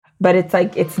but it's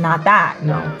like, it's not that.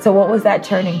 No. So what was that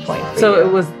turning point for So you?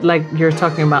 it was like, you're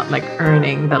talking about like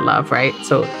earning the love, right?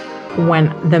 So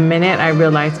when the minute I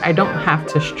realized I don't have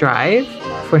to strive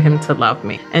for him to love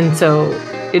me. And so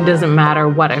it doesn't matter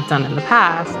what I've done in the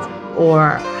past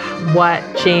or what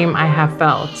shame I have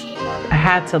felt. I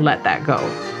had to let that go.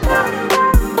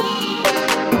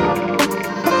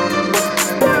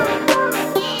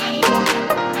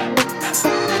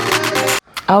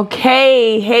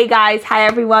 Okay. Hey guys. Hi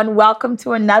everyone. Welcome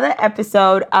to another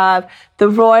episode of the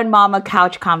Roy and Mama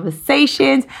Couch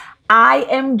Conversations. I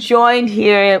am joined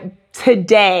here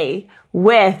today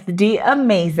with the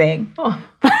amazing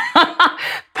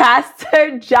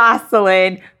Pastor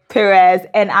Jocelyn Perez,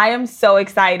 and I am so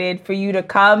excited for you to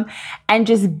come and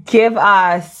just give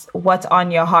us what's on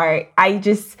your heart.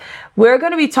 We're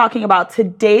going to be talking about,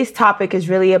 today's topic is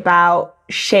really about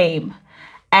shame.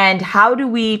 And how do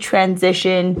we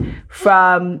transition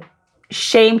from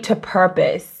shame to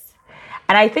purpose?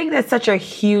 And I think that's such a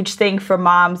huge thing for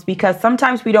moms, because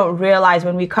sometimes we don't realize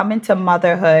when we come into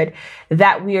motherhood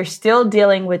that we are still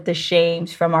dealing with the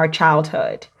shames from our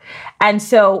childhood. And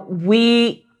so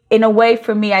in a way,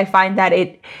 for me, I find that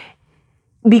it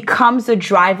becomes a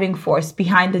driving force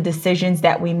behind the decisions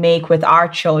that we make with our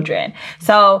children.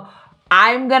 So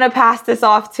I'm going to pass this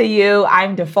off to you.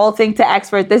 I'm defaulting to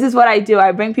expert. This is what I do.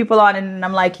 I bring people on and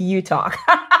I'm like, you talk.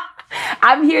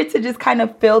 I'm here to just kind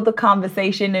of fill the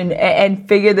conversation and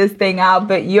figure this thing out,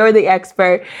 but you're the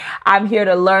expert. I'm here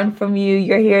to learn from you.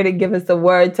 You're here to give us a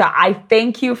word. So I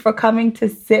thank you for coming to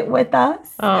sit with us.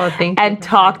 Oh, thank you. And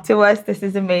talk to us. This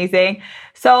is amazing.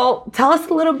 So tell us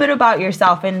a little bit about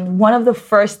yourself and one of the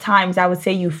first times I would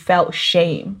say you felt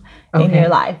shame in your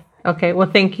life. Okay, well,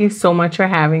 thank you so much for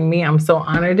having me. I'm so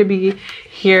honored to be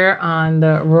here on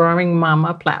the Roaring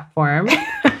Mama platform.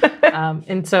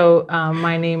 And so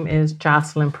my name is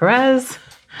Jocelyn Perez.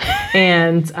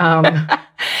 And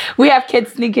we have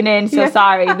kids sneaking in, so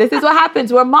sorry. This is what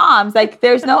happens. We're moms. Like,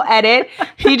 there's no edit.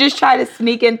 He just tried to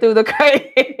sneak in through the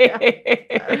curtain.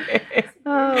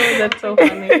 Oh, that's so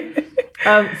funny.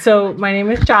 So my name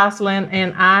is Jocelyn,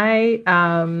 and I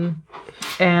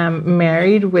am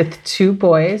married with two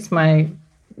boys. My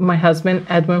husband,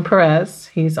 Edwin Perez,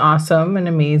 he's awesome and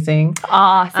amazing.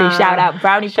 Shout out,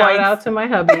 brownie points. Shout out to my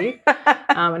hubby.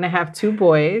 And I have two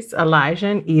boys, Elijah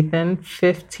and Ethan,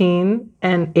 15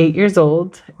 and 8 years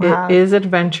old. Wow. It is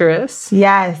adventurous.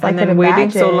 Yes, and then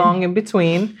waiting so long in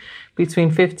between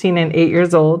 15 and 8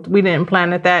 years old. We didn't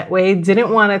plan it that way. Didn't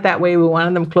want it that way. We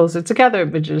wanted them closer together,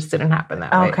 but it just didn't happen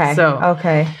that way.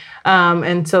 Okay.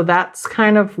 And so that's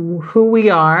kind of who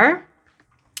we are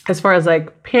as far as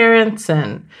like parents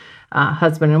and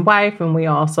husband and wife. And we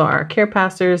also are care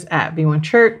pastors at B1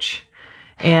 Church.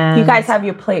 And you guys have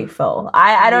your plate full.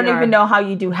 I don't even know how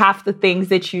you do half the things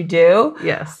that you do.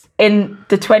 Yes. In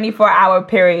the 24-hour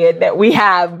period that we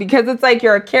have, because it's like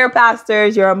you're a care pastor,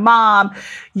 you're a mom,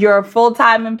 you're a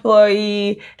full-time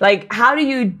employee. Like, how do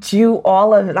you do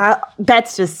all of that?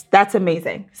 That's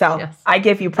amazing. So yes. I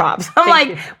give you props. Thank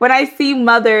you. When I see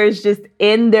mothers just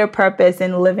in their purpose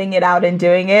and living it out and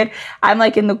doing it, I'm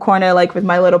like in the corner, like with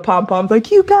my little pom-poms,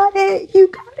 like, you got it.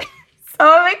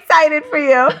 So I'm excited for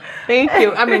you. Thank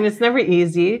you. I mean, it's never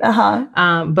easy.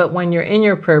 But when you're in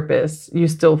your purpose, you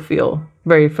still feel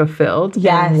very fulfilled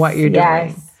in what you're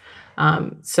doing.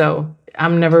 So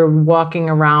I'm never walking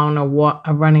around or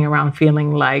running around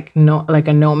feeling like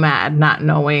a nomad, not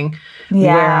knowing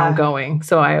where I'm going.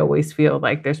 So I always feel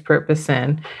like there's purpose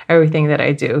in everything that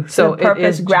I do. So the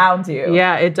purpose grounds you.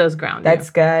 Yeah, it does ground you. That's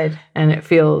good. And it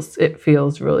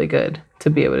feels really good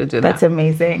to be able to do that. That's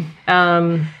amazing.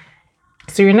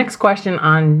 So your next question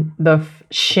on the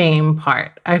shame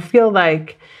part, I feel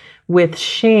like with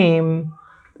shame,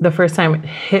 the first time it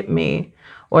hit me,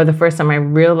 or the first time I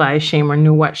realized shame or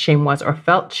knew what shame was or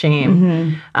felt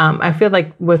shame, I feel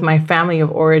like with my family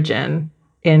of origin,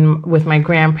 with my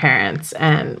grandparents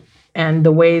and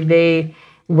the way they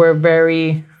were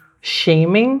very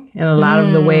shaming in a lot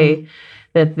of the way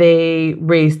that they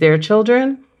raised their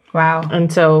children. Wow.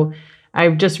 And so I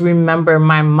just remember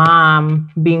my mom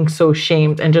being so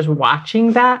shamed and just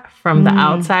watching that from the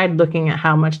outside, looking at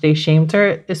how much they shamed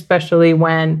her, especially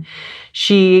when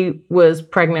she was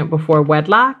pregnant before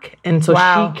wedlock. And so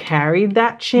she carried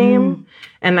that shame.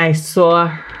 And I saw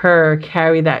her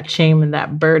carry that shame and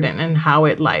that burden and how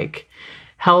it like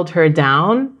held her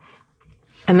down.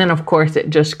 And then, of course, it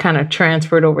just kind of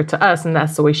transferred over to us. And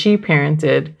that's the way she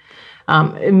parented.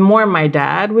 More my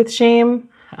dad with shame.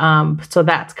 So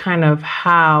that's kind of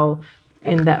how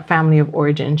in that family of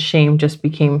origin, shame just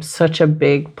became such a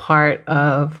big part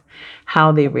of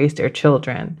how they raised their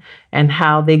children and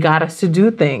how they got us to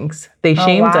do things. They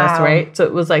shamed us, right? So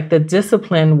it was like the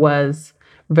discipline was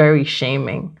very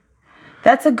shaming.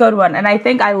 That's a good one. And I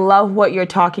think I love what you're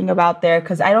talking about there,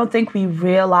 because I don't think we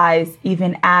realize,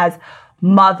 even as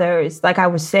mothers, like I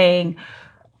was saying,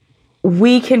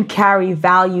 we can carry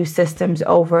value systems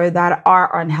over that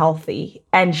are unhealthy,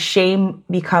 and shame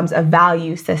becomes a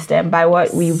value system by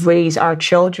what we raise our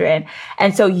children.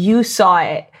 And so you saw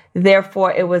it.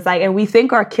 Therefore, it was like, and we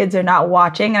think our kids are not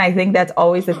watching. And I think that's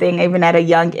always the thing, even at a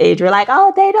young age, we're like,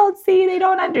 oh, they don't see, they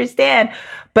don't understand.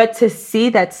 But to see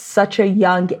that such a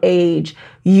young age,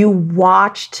 you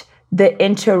watched the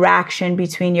interaction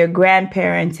between your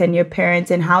grandparents and your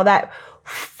parents and how that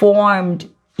formed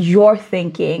your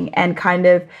thinking, and kind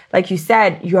of, like you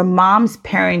said, your mom's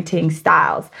parenting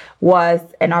styles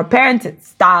and our parents'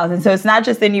 styles. And so it's not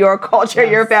just in your culture,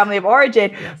 your family of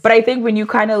origin, but I think when you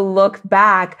kind of look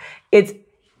back,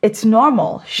 it's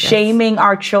normal. Shaming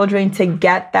our children to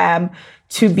get them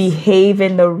to behave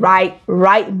in the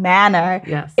right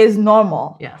manner is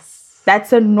normal.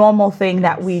 That's a normal thing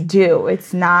that we do.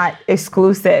 It's not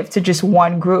exclusive to just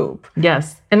one group.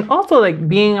 Yes. And also, like,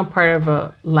 being a part of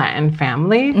a Latin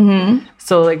family.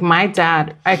 So, like, my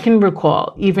dad, I can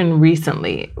recall even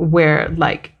recently where,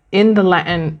 like, in the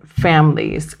Latin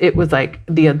families, it was like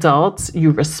the adults,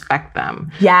 you respect them.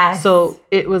 Yes. So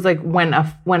it was like when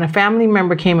a family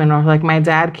member came in, or like my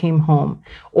dad came home,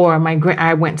 or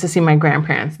I went to see my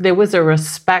grandparents, there was a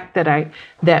respect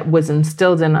that was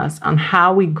instilled in us on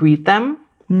how we greet them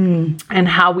and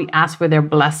how we ask for their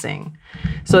blessing.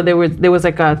 So there was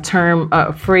like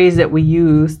a phrase that we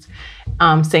used,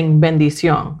 saying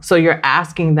bendición. So you're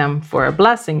asking them for a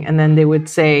blessing, and then they would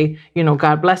say,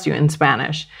 God bless you in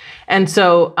Spanish. And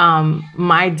so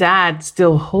my dad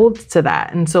still holds to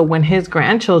that. And so when his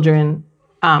grandchildren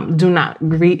do not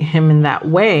greet him in that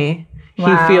way,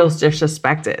 he feels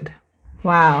disrespected.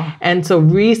 Wow. And so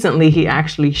recently he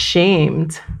actually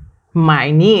shamed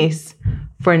my niece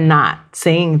for not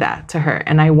saying that to her.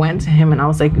 And I went to him and I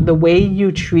was like, the way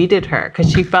you treated her,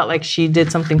 because she felt like she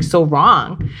did something so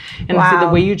wrong. And I said, the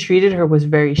way you treated her was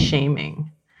very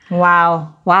shaming.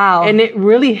 Wow. And it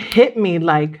really hit me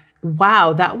like,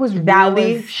 wow, that was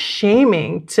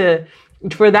shaming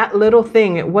for that little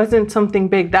thing. It wasn't something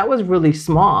big. That was really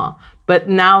small. But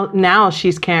now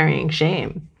she's carrying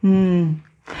shame.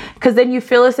 Because then you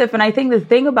feel as if, and I think the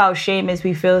thing about shame is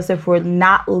we feel as if we're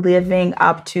not living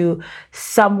up to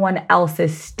someone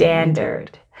else's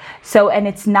standard. So, and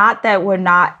it's not that we're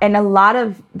not, and a lot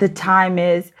of the time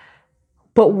is,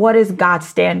 but what is God's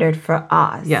standard for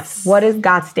us? Yes. What is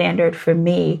God's standard for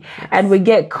me? Yes. And we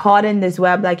get caught in this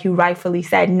web, like you rightfully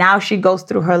said. Now she goes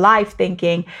through her life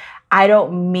thinking, I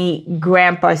don't meet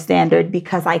grandpa's standard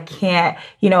because I can't,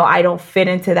 I don't fit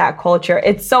into that culture.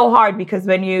 It's so hard because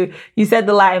when you said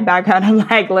the Latin background, I'm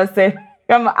like, listen,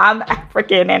 I'm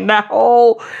African, and that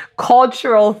whole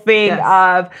cultural thing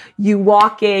of you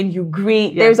walk in, you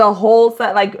greet, there's a whole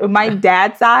set, like my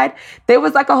dad's side, there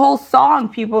was like a whole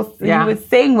song you would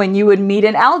sing when you would meet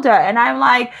an elder. And I'm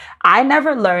like, I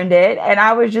never learned it. And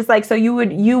I was just like, so you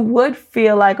would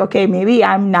feel like, okay, maybe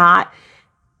I'm not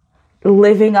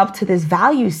living up to this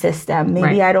value system.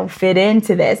 Maybe I don't fit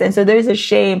into this. And so there's a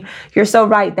shame. You're so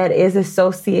right. That is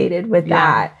associated with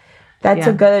that. That's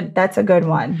a good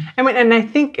one. I mean, and I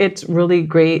think it's really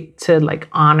great to like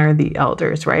honor the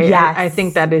elders, right? Yes. I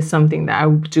think that is something that I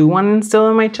do want to instill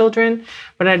in my children,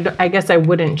 but I guess I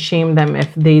wouldn't shame them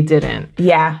if they didn't.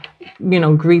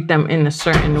 Greet them in a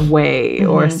certain way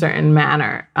or a certain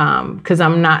manner. Because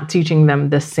I'm not teaching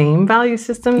them the same value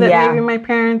system that maybe my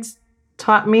parents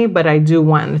taught me, but I do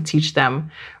want to teach them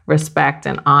respect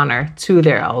and honor to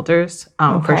their elders,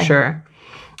 for sure.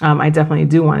 I definitely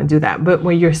do want to do that. But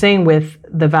what you're saying with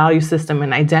the value system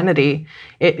and identity,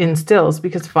 it instills,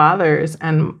 because fathers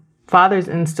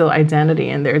instill identity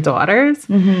in their daughters,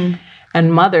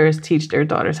 and mothers teach their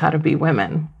daughters how to be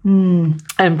women,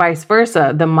 and vice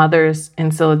versa. The mothers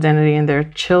instill identity in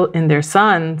their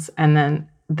sons, and then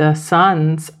the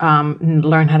sons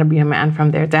learn how to be a man from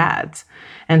their dads.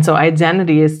 And so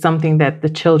identity is something that the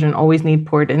children always need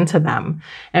poured into them.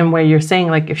 And where you're saying,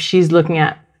 like,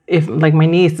 if like my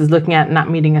niece is looking at not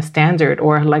meeting a standard,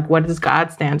 or like, what is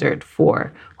God's standard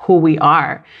for who we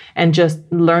are, and just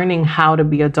learning how to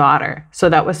be a daughter. So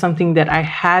that was something that I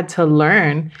had to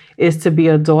learn, is to be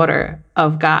a daughter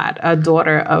of God, a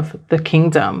daughter of the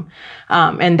kingdom.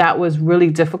 And that was really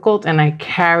difficult. And I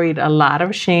carried a lot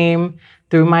of shame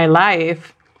through my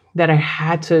life that I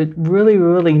had to really,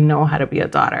 really know how to be a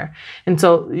daughter. And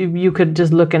so you could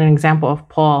just look at an example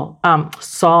of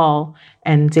Saul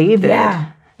and David.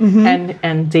 Yeah. Mm-hmm.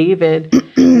 And David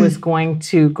was going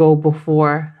to go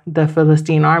before the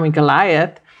Philistine army,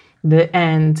 Goliath,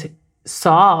 and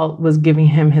Saul was giving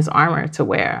him his armor to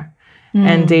wear.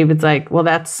 And David's like, well,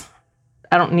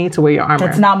 I don't need to wear your armor.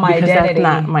 That's not my identity. That's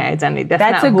not my identity. That's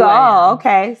not a who goal. I am.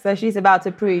 Okay. So she's about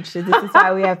to preach. This is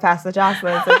why we have Pastor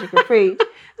Jocelyn, so she can preach.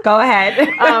 Go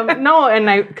ahead. No,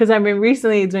 and because I've been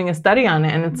recently doing a study on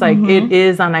it, and it's like, it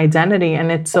is on identity,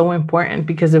 and it's so important,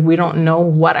 because if we don't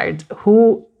know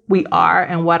who we are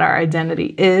and what our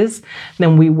identity is,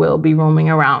 then we will be roaming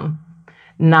around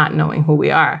not knowing who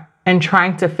we are and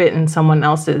trying to fit in someone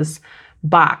else's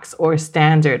box or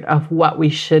standard of what we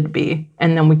should be.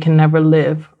 And then we can never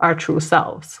live our true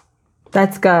selves.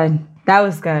 That's good. That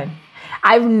was good.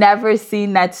 I've never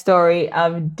seen that story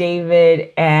of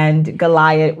David and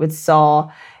Goliath with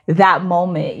Saul. That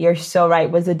moment, you're so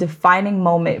right, was a defining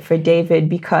moment for David,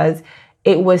 because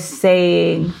it was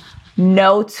saying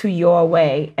no to your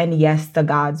way and yes to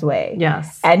God's way.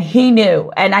 Yes. And he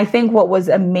knew. And I think what was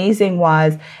amazing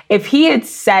was, if he had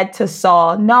said to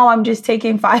Saul, no, I'm just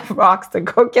taking 5 rocks to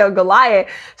go kill Goliath,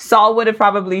 Saul would have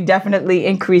probably definitely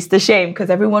increased the shame, because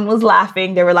everyone was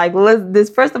laughing. They were like, well, this,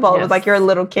 first of all, it was like, you're a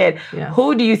little kid. Yes.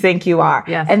 Who do you think you are?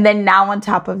 Yes. And then now on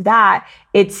top of that,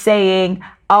 it's saying,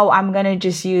 oh, I'm going to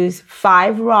just use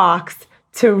 5 rocks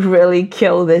to really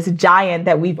kill this giant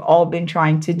that we've all been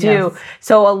trying to do. Yes.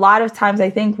 So a lot of times I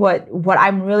think what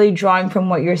I'm really drawing from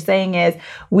what you're saying is,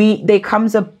 there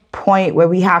comes a point where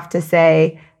we have to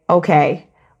say, okay,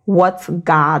 what's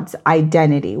God's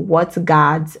identity? What's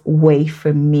God's way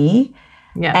for me?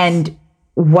 Yes. And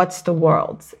what's the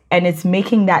world's? And it's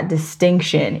making that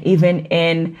distinction even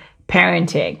in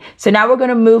parenting. So now we're going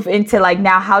to move into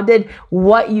how did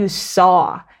what you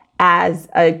saw as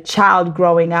a child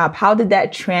growing up, how did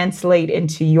that translate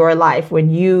into your life when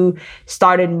you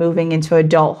started moving into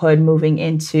adulthood, moving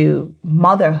into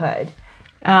motherhood?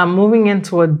 Moving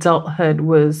into adulthood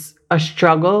was a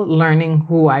struggle learning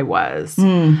who I was.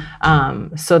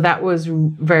 So that was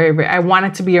very, very, I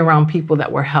wanted to be around people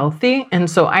that were healthy. And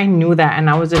so I knew that, and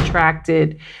I was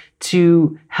attracted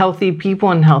to healthy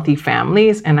people and healthy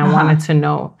families. And I wanted to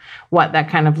know what that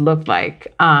kind of looked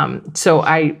like. So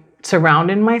I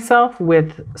surrounded myself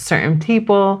with certain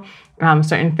people,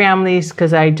 certain families,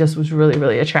 because I just was really,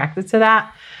 really attracted to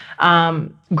that.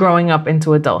 Growing up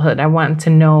into adulthood, I wanted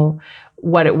to know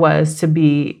what it was to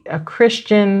be a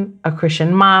Christian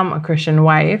mom, a Christian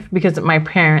wife, because my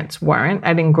parents weren't.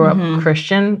 I didn't grow up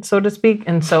Christian, so to speak.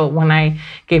 And so when I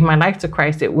gave my life to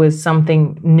Christ, it was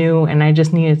something new, and I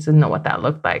just needed to know what that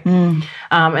looked like. And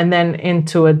then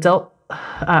into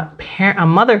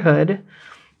motherhood,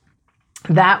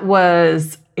 that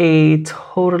was a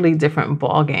totally different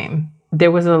ball game. There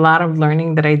was a lot of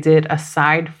learning that I did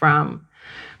aside from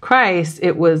Christ.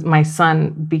 It was my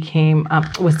son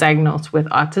was diagnosed with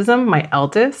autism, my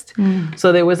eldest.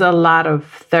 So there was a lot of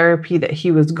therapy that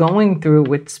he was going through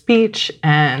with speech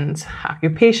and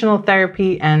occupational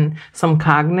therapy and some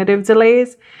cognitive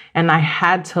delays. And I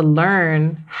had to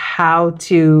learn how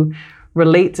to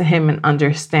relate to him and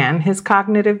understand his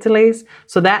cognitive delays.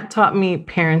 So that taught me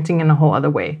parenting in a whole other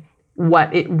way.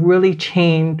 What really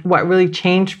changed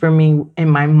for me in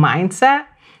my mindset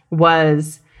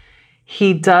was,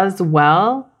 he does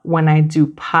well when I do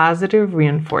positive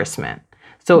reinforcement.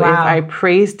 So if I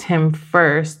praised him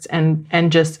first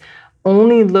and just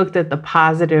only looked at the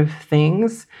positive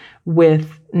things,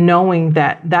 with knowing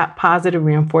that positive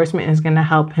reinforcement is going to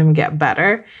help him get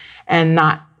better, and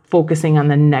not focusing on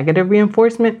the negative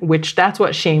reinforcement, which that's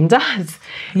what shame does.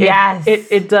 Yes.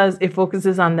 It does. It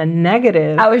focuses on the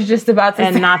negative. I was just about to say.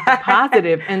 And not the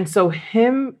positive. And so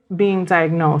him being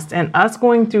diagnosed and us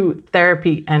going through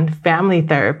therapy and family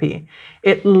therapy,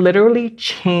 it literally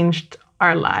changed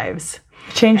our lives.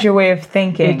 Changed your way of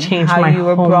thinking. It changed my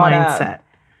whole mindset.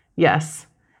 Yes.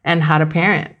 And how to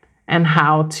parent and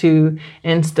how to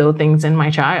instill things in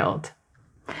my child.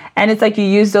 And it's like you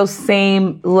use those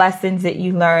same lessons that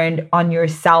you learned on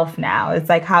yourself now. It's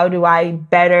like, how do I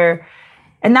better?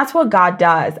 And that's what God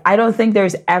does. I don't think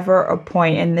there's ever a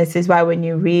point, and this is why when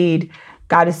you read,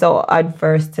 God is so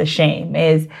adverse to shame,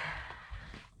 is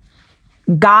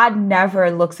God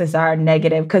never looks at our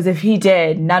negative, because if he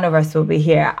did, none of us will be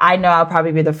here. I know I'll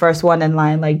probably be the first one in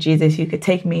line, like, Jesus, you could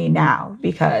take me now,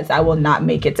 because I will not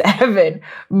make it to heaven.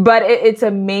 But it's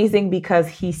amazing, because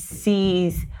he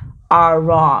sees our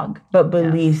wrong, but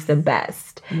believes the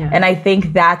best. Yeah. And I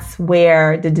think that's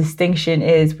where the distinction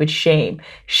is with shame.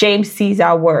 Shame sees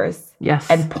our worst, yes,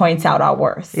 and points out our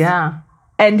worst. Yeah.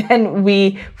 and then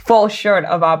we fall short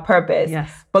of our purpose.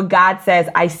 Yes. But God says,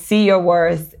 I see your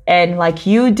worth. And like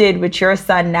you did with your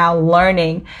son now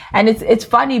learning. And it's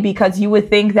funny because you would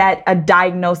think that a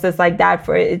diagnosis like that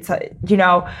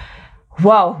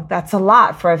whoa, that's a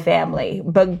lot for a family.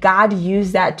 But God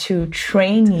used that to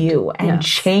train you and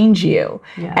change you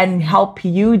and help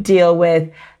you deal with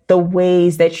the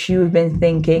ways that you've been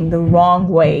thinking, the wrong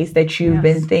ways that you've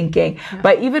been thinking. Yes.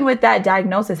 But even with that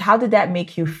diagnosis, how did that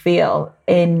make you feel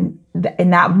in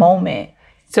that moment?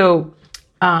 So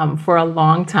for a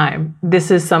long time,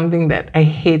 this is something that I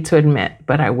hate to admit,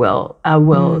 but I will.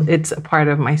 It's a part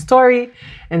of my story.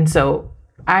 And so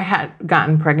I had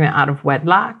gotten pregnant out of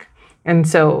wedlock. And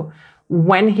so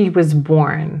when he was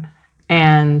born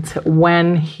and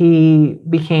when he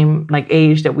became like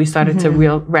age that we started to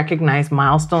recognize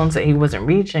milestones that he wasn't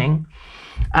reaching,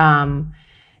 I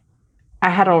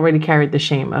had already carried the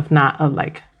shame of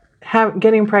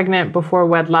getting pregnant before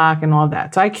wedlock and all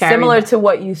that. So I carried similar to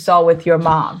what you saw with your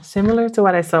mom. Similar to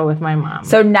what I saw with my mom.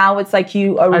 So now it's like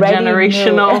you already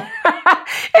generational.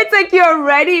 It's like you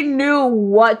already knew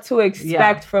what to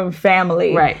expect from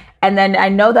family. Right. And then I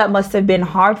know that must have been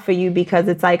hard for you because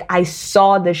it's like, I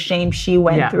saw the shame she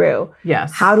went through.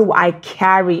 Yes. How do I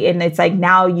carry? And it's like,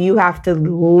 now you have to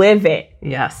live it.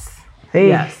 Yes.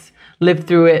 Yes. Live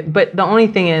through it. But the only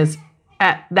thing is,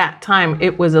 at that time,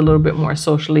 it was a little bit more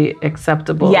socially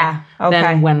acceptable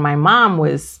than when my mom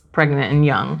was pregnant and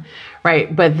young.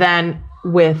 Right. But then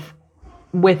with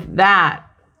that,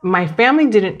 my family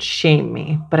didn't shame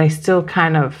me, but I still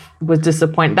kind of was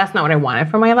disappointed. That's not what I wanted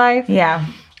for my life. Yeah.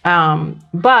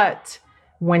 But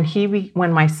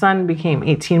when my son became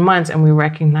 18 months and we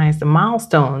recognized the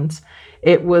milestones,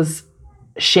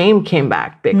 shame came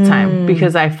back big time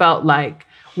because I felt like,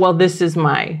 well, this is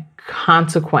my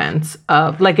consequence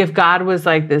of, like, if God was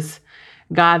like this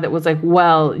God that was like,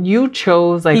 well, you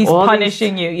chose like he's all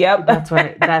punishing you. Yep.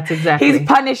 That's exactly. He's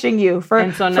punishing you for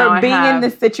being in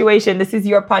this situation. This is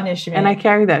your punishment. And I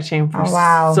carried that shame for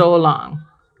so long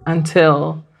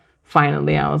until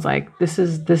finally I was like, this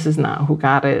is not who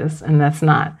God is. And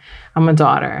I'm a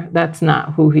daughter. That's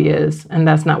not who he is. And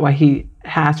that's not what he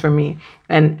has for me.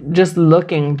 And just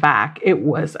looking back, it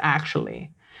was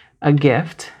actually a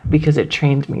gift because it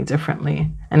trained me differently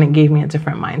and it gave me a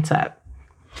different mindset.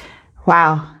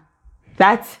 Wow.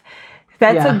 That's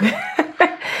good.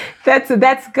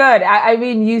 That's good. I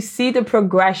mean, you see the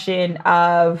progression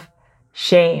of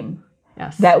shame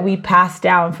that we pass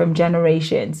down from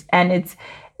generations. And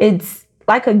it's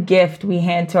like a gift we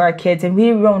hand to our kids and we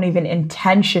don't even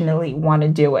intentionally want to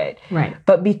do it. Right.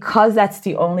 But because that's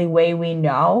the only way we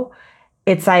know,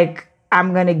 it's like,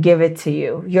 I'm going to give it to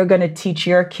you. You're going to teach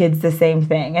your kids the same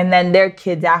thing. And then their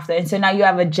kids after. And so now you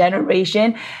have a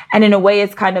generation. And in a way,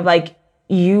 it's kind of like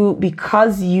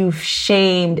because you've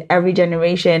shamed every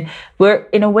generation,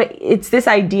 it's this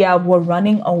idea of we're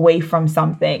running away from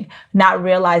something, not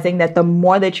realizing that the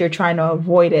more that you're trying to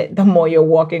avoid it, the more you're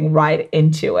walking right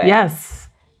into it. Yes.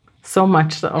 So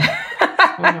much so.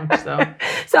 So much so.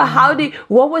 So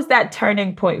what was that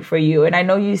turning point for you? And I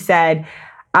know you said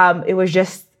it was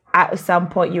just, at some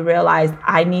point you realized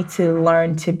I need to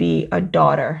learn to be a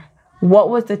daughter. What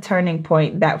was the turning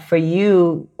point that for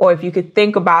you, or if you could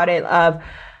think about it, of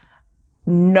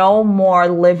no more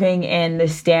living in the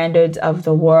standards of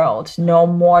the world, no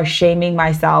more shaming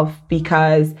myself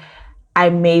because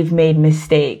I may have made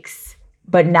mistakes,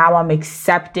 but now I'm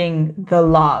accepting the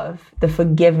love, the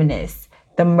forgiveness,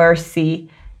 the mercy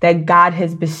that God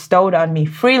has bestowed on me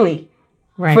freely.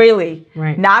 Right. Freely,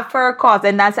 right. Not for a cause.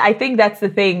 And I think that's the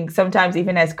thing sometimes,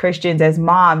 even as Christians, as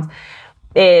moms,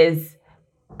 is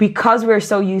because we're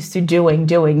so used to doing,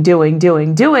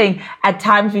 at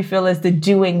times we feel as the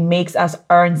doing makes us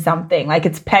earn something. Like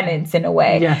it's penance in a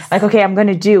way. Yes. Like, okay, I'm going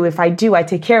to do. If I do, I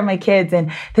take care of my kids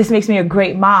and this makes me a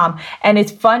great mom. And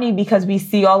it's funny because we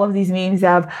see all of these memes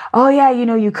of, oh yeah,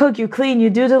 you cook, you clean,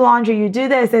 you do the laundry, you do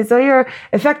this. And so you're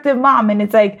effective mom. And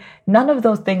it's like, none of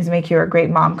those things make you a great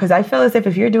mom. Because I feel as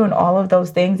if you're doing all of those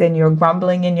things and you're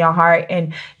grumbling in your heart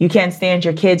and you can't stand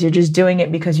your kids, you're just doing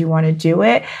it because you want to do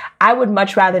it. I would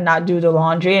much rather not do the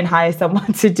laundry and hire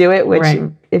someone to do it, which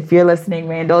if you're listening,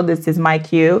 Randall, this is my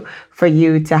cue for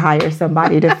you to hire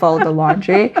somebody to fold the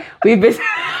laundry. We've been...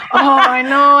 I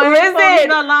know.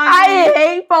 Listen, I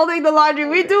hate folding the laundry.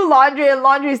 We do laundry and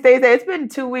laundry stays there. It's been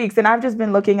 2 weeks and I've just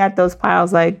been looking at those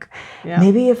piles like,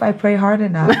 maybe if I pray hard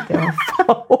enough, they'll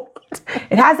fold.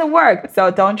 It hasn't worked,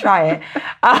 so don't try it.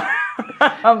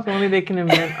 If only they can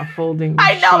invent a folding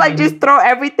machine. I know, like just throw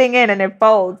everything in and it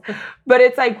folds. But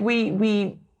it's like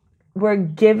we're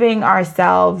giving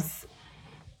ourselves,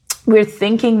 we're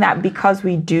thinking that because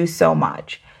we do so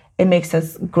much it makes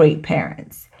us great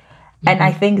parents. And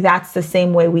I think that's the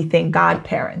same way we think God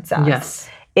parents us. Yes.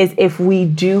 Is if we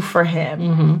do for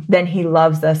him, then he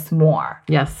loves us more.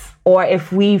 Yes. Or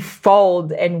if we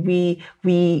fold and we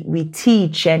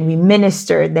teach and we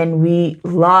minister, then we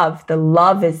love. The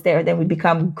love is there. Then we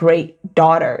become great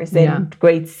daughters and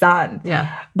great sons.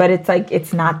 Yeah. But it's like,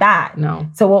 it's not that. No.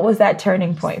 So what was that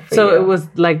turning point for you? So it was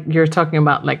like, you're talking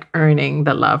about like earning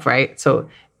the love, right? So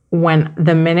when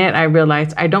the minute I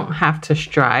realized I don't have to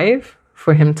strive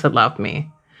for him to love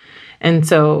me. And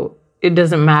so it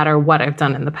doesn't matter what I've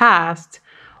done in the past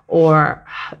or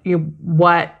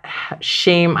what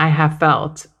shame I have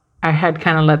felt. I had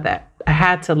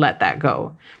to let that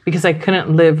go because I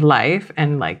couldn't live life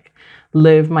and like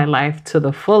live my life to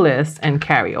the fullest and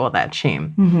carry all that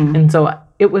shame. And so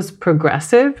it was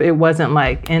progressive. It wasn't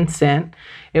like instant.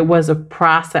 It was a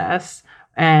process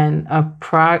and a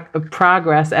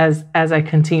progress as I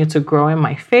continue to grow in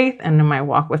my faith and in my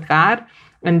walk with God.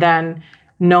 And then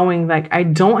knowing like I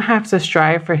don't have to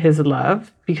strive for his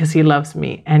love because he loves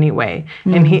me anyway.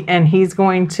 And he's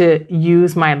going to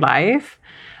use my life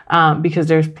because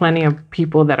there's plenty of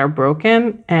people that are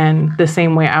broken. And the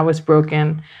same way I was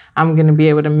broken, I'm going to be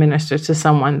able to minister to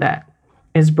someone that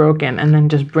is broken and then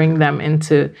just bring them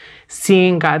into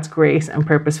seeing God's grace and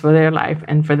purpose for their life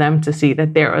and for them to see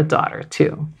that they're a daughter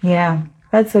too. Yeah,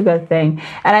 that's a good thing.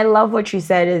 And I love what you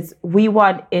said is we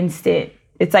want instant.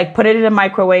 It's like, put it in a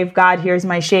microwave. God, here's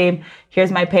my shame.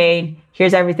 Here's my pain.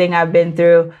 Here's everything I've been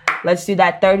through. Let's do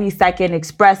that 30-second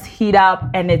express heat up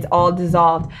and it's all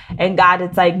dissolved. And God,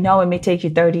 it's like, no, it may take you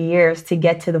 30 years to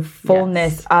get to the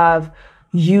fullness of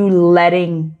you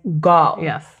letting go.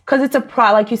 Yes. Because it's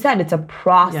like you said, it's a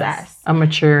process. Yes. A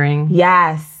maturing.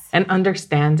 Yes. And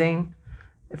understanding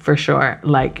for sure.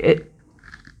 Like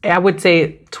I would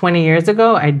say 20 years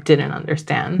ago, I didn't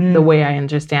understand the way I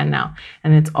understand now.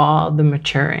 And it's all the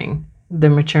maturing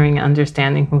and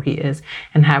understanding who he is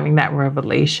and having that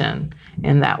revelation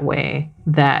in that way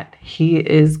that he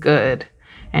is good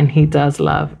and he does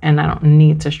love. And I don't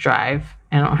need to strive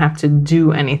and I don't have to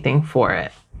do anything for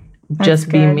it. Just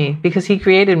be me because he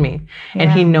created me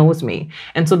and he knows me.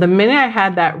 And so the minute I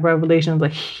had that revelation, I was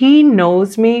like, he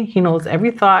knows me. He knows every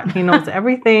thought. He knows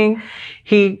everything.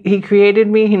 He created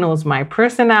me. He knows my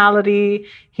personality.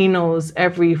 He knows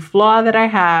every flaw that I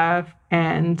have.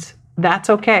 And that's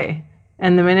okay.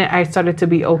 And the minute I started to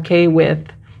be okay with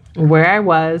where I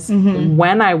was,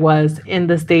 when I was in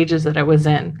the stages that I was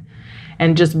in,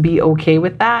 and just be okay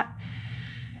with that,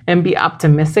 and be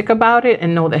optimistic about it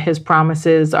and know that his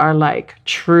promises are like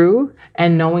true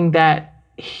and knowing that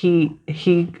he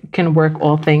can work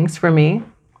all things for me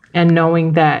and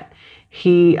knowing that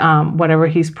he, whatever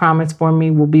he's promised for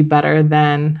me will be better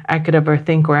than I could ever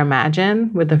think or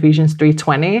imagine with Ephesians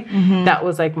 3:20. That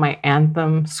was like my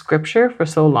anthem scripture for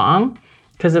so long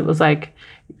because it was like,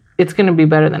 it's going to be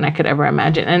better than I could ever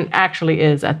imagine. And actually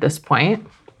is at this point.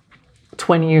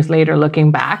 20 years later,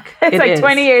 looking back. It's like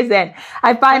 20 years in.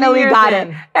 I finally got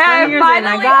it. I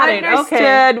finally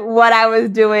understood what I was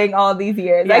doing all these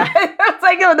years. Yeah. Like, it's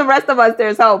like, the rest of us,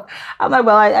 there's hope. I'm like,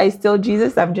 well, I still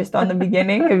Jesus. I'm just on the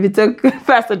beginning. If it took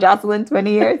Pastor Jocelyn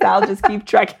 20 years, I'll just keep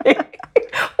trekking.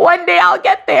 One day I'll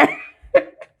get there.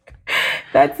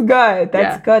 That's good.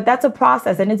 That's good. That's a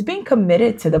process. And it's being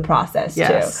committed to the process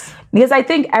too. Because I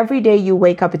think every day you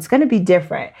wake up, it's going to be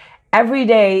different. Every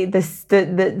day,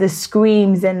 the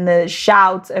screams and the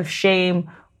shouts of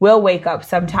shame will wake up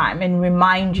sometime and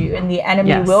remind you. And the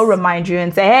enemy will remind you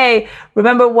and say, hey,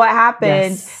 remember what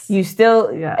happened? You still,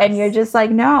 and you're just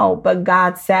like, no, but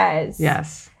God says.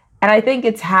 Yes. And I think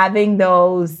it's having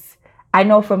those, I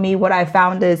know for me, what I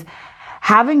found is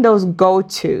having those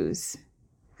go-tos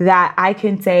that I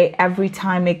can say every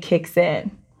time it kicks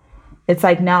in. It's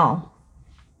like, no.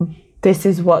 This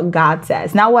is what God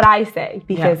says. Not what I say,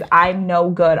 because I'm no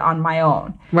good on my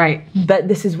own. Right. But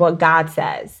this is what God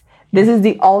says. This is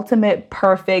the ultimate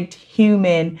perfect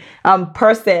human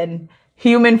person,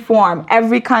 human form,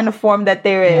 every kind of form that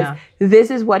there is.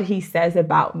 This is what he says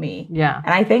about me. Yeah.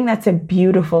 And I think that's a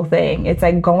beautiful thing. It's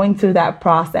like going through that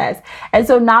process. And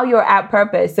so now you're at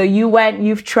purpose. So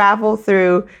you've traveled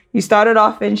through, you started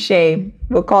off in shame.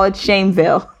 We'll call it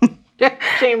Shameville.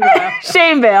 Shameville.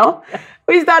 Shameville.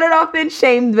 We started off in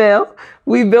Shameville.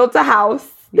 We built a house.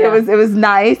 It was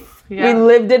nice. We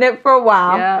lived in it for a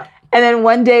while. And then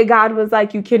one day God was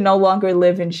like, you can no longer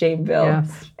live in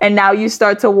Shameville. And now you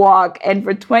start to walk. And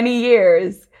for 20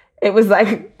 years, It was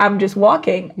like, I'm just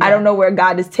walking. Yeah. I don't know where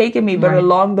God is taking me, but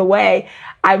along the way,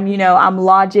 I'm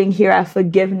lodging here at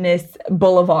Forgiveness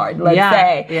Boulevard, let's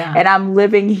say. Yeah. And I'm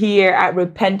living here at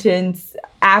Repentance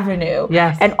Avenue.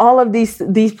 Yes. And all of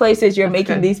these places, you're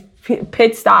making these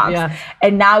pit stops. Yes.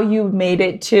 And now you've made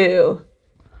it to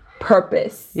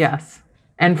purpose. Yes.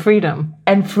 And freedom.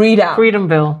 And freedom.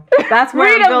 Freedomville. That's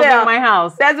where I'm building my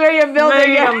house. That's where you're building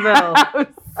Freedomville. your house.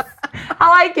 I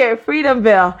like it.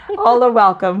 Freedomville. All are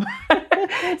welcome.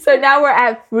 So now we're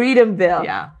at Freedomville.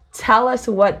 Yeah. Tell us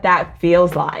what that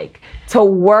feels like to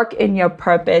work in your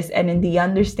purpose and in the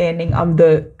understanding of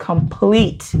the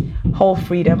complete whole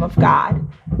freedom of God.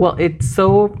 Well, it's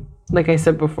so, like I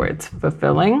said before, it's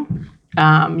fulfilling.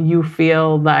 You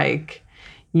feel like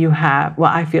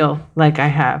I feel like I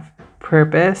have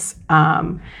purpose,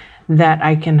 that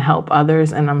I can help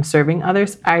others and I'm serving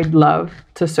others. I love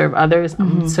to serve others.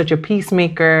 I'm such a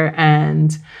peacemaker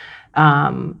and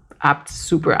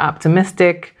super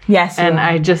optimistic. Yes. And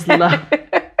I just love.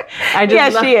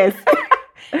 She is.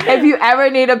 If you ever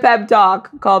need a pep talk,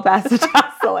 call Pastor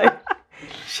Jocelyn.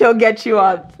 She'll get you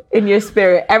up in your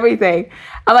spirit, everything.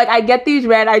 I'm like, I get these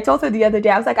I told her the other day,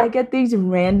 I was like, I get these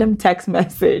random text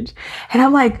message. And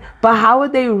I'm like, but how are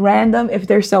they random if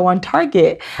they're so on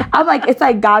target? I'm like, it's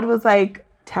like God was like,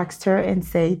 text her and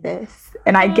say this.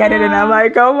 And I get it. And I'm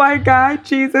like, oh my God,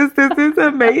 Jesus, this is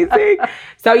amazing.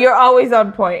 So you're always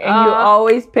on point and you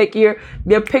always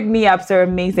your pick-me-ups are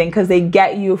amazing because they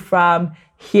get you from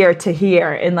here to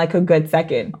here in like a good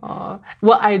second. Well,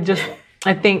 I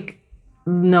think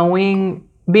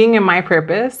being in my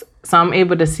purpose, so I'm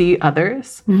able to see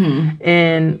others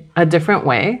in a different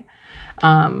way,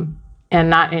 and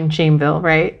not in shameville,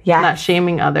 right? Yeah. Not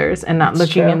shaming others and not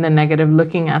looking in the negative,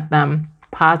 looking at them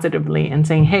positively and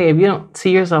saying, hey, if you don't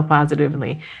see yourself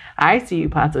positively, I see you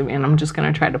positively, and I'm just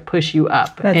going to try to push you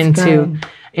up into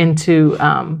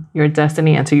your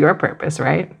destiny and to your purpose,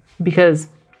 right? Because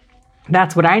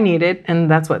that's what I needed,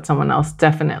 and that's what someone else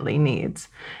definitely needs.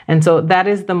 And so that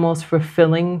is the most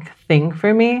fulfilling thing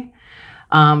for me,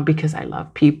 because I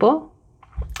love people,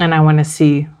 and I want to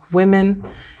see women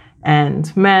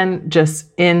and men just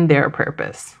in their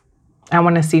purpose. I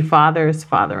want to see fathers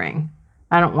fathering.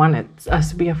 I don't want us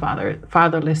to be a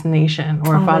fatherless nation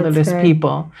or fatherless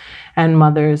people, and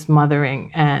mothers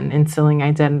mothering and instilling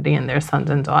identity in their sons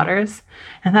and daughters.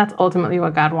 And that's ultimately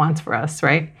what God wants for us,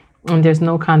 right? And there's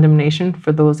no condemnation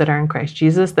for those that are in Christ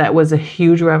Jesus. That was a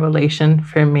huge revelation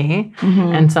for me,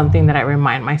 and something that I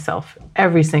remind myself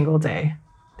every single day.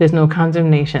 There's no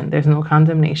condemnation. There's no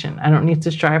condemnation. I don't need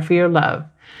to strive for your love.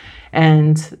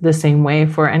 And the same way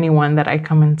for anyone that I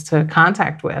come into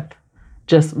contact with,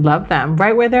 just love them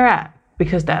right where they're at,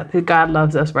 because God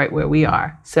loves us right where we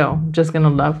are. So I'm just going to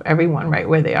love everyone right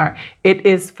where they are. It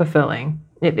is fulfilling.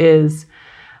 It is,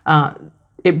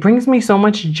 it brings me so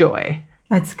much joy.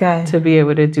 That's good. To be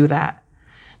able to do that.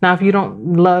 Now, if you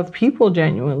don't love people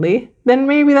genuinely, then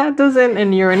maybe that doesn't,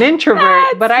 and you're an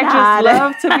introvert, but I just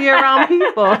love to be around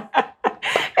people.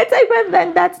 It's like, but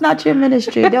then that's not your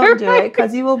ministry. Don't do it,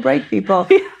 because you will break people.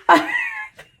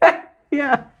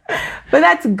 Yeah. But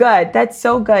that's good. That's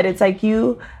so good. It's like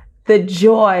the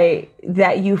joy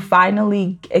that you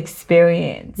finally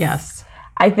experience. Yes.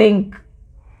 I think,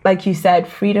 like you said,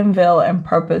 Freedomville and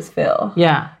Purposeville.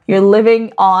 Yeah. You're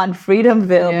living on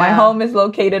Freedomville. Yeah. My home is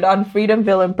located on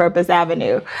Freedomville and Purpose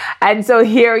Avenue. And so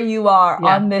here you are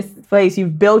on this place.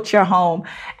 You've built your home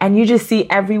and you just see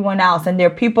everyone else. And there are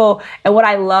people, and what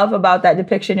I love about that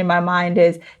depiction in my mind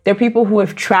is there are people who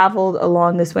have traveled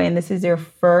along this way, and this is their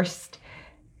first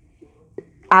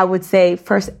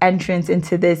entrance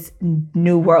into this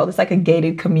new world. It's like a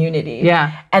gated community.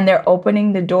 Yeah. And they're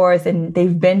opening the doors, and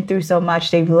they've been through so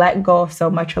much. They've let go of so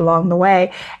much along the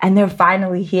way. And they're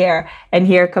finally here. And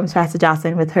here comes Pastor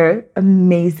Jocelyn with her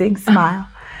amazing smile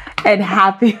and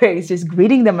happy face, just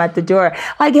greeting them at the door.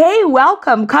 Like, hey,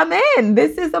 welcome, come in.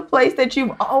 This is a place that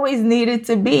you've always needed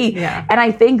to be. Yeah. And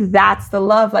I think that's the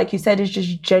love, like you said, is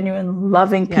just genuine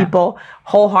loving people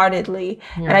wholeheartedly.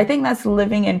 Yeah. And I think that's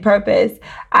living in purpose.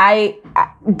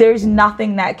 There's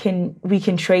nothing that we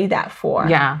can trade that for.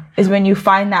 Yeah. Is when you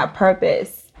find that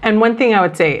purpose. And one thing I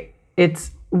would say, it's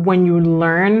when you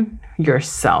learn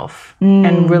yourself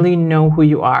and really know who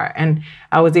you are. And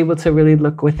I was able to really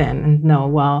look within and know,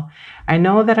 well, I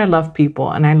know that I love people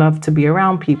and I love to be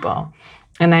around people.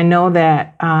 And I know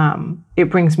that it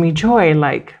brings me joy.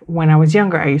 Like when I was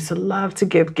younger, I used to love to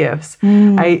give gifts.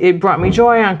 It brought me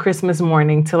joy on Christmas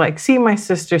morning to like see my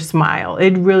sister smile.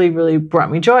 It really, really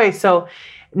brought me joy. So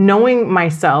knowing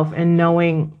myself and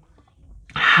knowing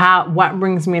what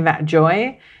brings me that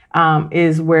joy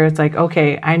is where it's like,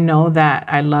 okay, I know that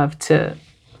I love to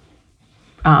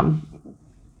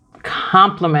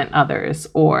compliment others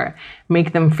or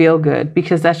make them feel good,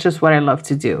 because that's just what I love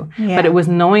to do. Yeah. But it was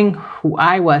knowing who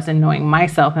I was and knowing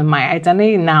myself and my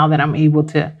identity now that I'm able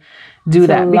to do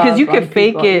that. Because you could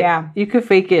fake it. Yeah. You could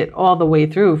fake it all the way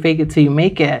through, fake it till you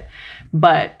make it.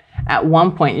 But at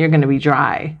one point you're going to be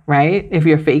dry, right? If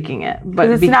you're faking it.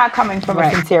 But it's not coming from a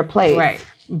sincere place. Right.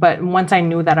 But once I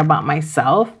knew that about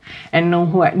myself and knew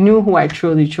who I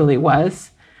truly, truly was,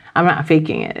 I'm not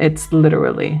faking it. It's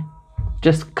literally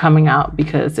just coming out,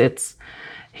 because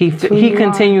he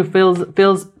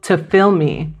feels to fill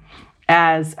me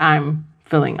as I'm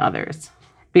filling others,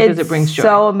 because it brings joy.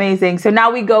 So amazing. So now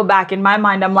we go back. In my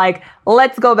mind, I'm like,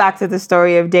 let's go back to the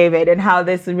story of David and how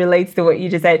this relates to what you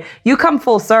just said. You come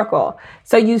full circle.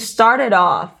 So you started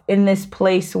off in this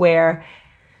place where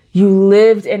you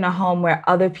lived in a home where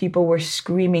other people were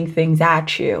screaming things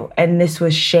at you. And this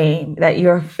was shame, that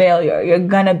you're a failure. You're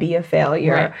going to be a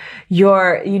failure.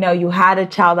 Right. You had a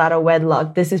child out of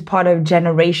wedlock. This is part of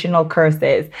generational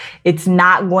curses.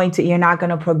 You're not going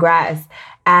to progress.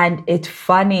 And it's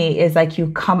funny is like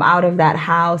you come out of that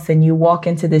house and you walk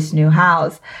into this new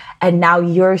house, and now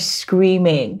you're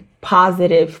screaming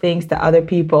positive things to other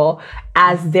people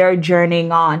as they're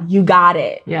journeying on. You got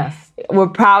it. Yes. We're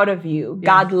proud of you. Yes.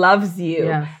 God loves you.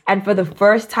 Yes. And for the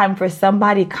first time, for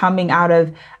somebody coming out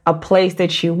of a place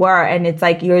that you were, and it's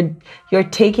like you're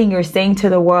saying to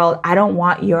the world, I don't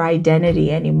want your identity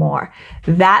anymore.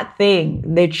 That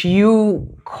thing that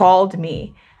you called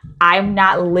me, I'm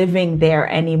not living there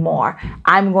anymore.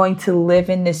 I'm going to live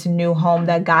in this new home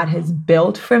that God has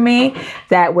built for me,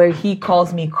 that where he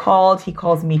calls me called, he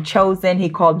calls me chosen, he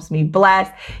calls me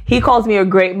blessed. He calls me a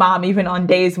great mom, even on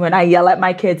days when I yell at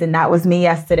my kids, and that was me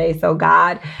yesterday. So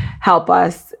God, help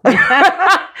us.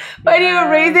 But you were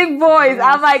raising boys. Yes.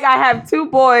 I'm like, I have 2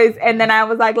 boys. And then I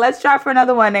was like, let's try for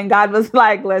another one. And God was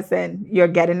like, listen, you're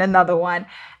getting another one.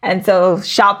 And so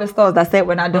shop is closed. That's it.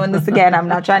 We're not doing this again. I'm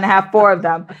not trying to have 4 of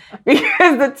them,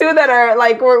 because the 2 that are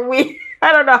like,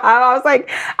 I don't know how.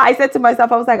 I said to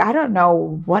myself, I don't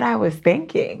know what I was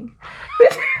thinking.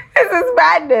 This is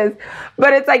madness.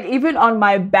 But it's like, even on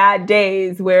my bad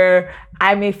days where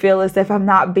I may feel as if I'm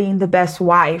not being the best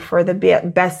wife or the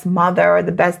best mother or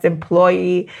the best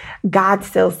employee, God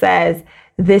still says,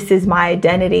 this is my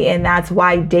identity. And that's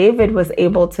why David was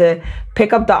able to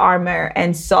pick up the armor,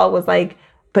 and Saul was like,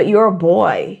 but you're a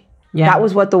boy. Yeah. That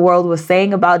was what the world was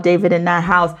saying about David in that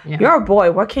house. Yeah. You're a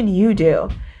boy. What can you do?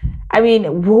 I mean,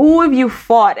 who have you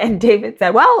fought? And David said,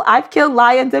 well, I've killed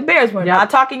lions and bears. We're not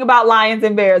talking about lions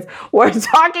and bears. We're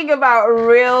talking about a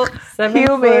real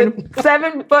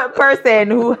 7-foot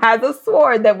person who has a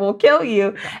sword that will kill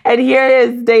you. And here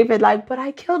is David like, but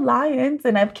I killed lions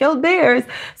and I've killed bears.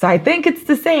 So I think it's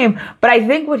the same. But I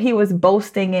think what he was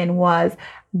boasting in was,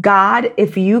 God,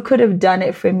 if you could have done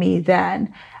it for me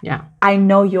then, I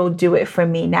know you'll do it for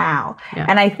me now. Yeah.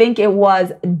 And I think it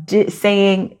was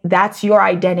saying, that's your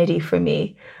identity for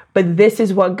me. But this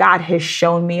is what God has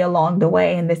shown me along the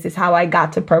way. And this is how I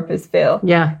got to Purposeville.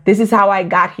 Yeah. This is how I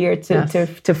got here to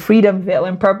Freedomville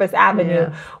and Purpose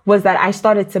Avenue, was that I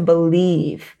started to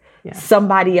believe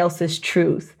somebody else's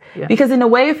truth. Yeah. Because in a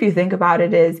way, if you think about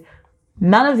it, is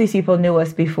none of these people knew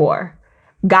us before.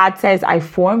 God says, I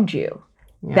formed you.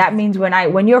 Yes. That means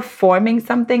when you're forming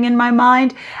something in my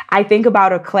mind, I think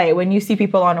about a clay. When you see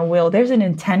people on a wheel, there's an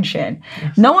intention.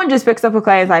 Yes. No one just picks up a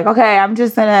clay and is like, okay, I'm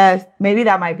just gonna, maybe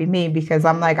that might be me because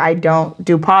I'm like, I don't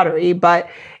do pottery, but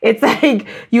it's like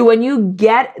when you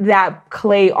get that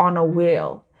clay on a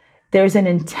wheel, there's an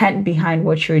intent behind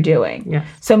what you're doing. Yes.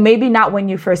 So maybe not when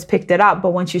you first picked it up,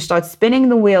 but once you start spinning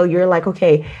the wheel, you're like,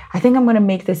 okay, I think I'm gonna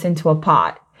make this into a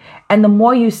pot. And the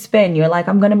more you spin, you're like,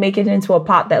 I'm going to make it into a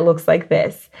pot that looks like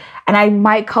this. And I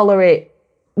might color it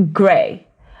gray.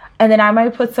 And then I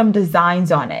might put some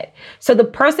designs on it. So the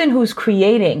person who's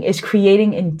creating is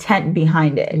creating intent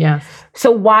behind it. Yes.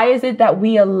 So why is it that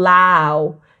we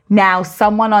allow now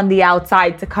someone on the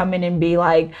outside to come in and be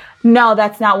like, no,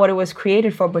 that's not what it was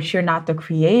created for, but you're not the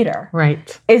creator.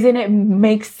 Right. Isn't it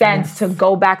make sense to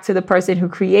go back to the person who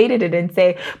created it and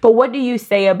say, but what do you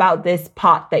say about this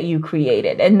pot that you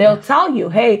created? And they'll tell you,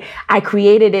 hey, I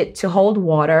created it to hold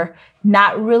water,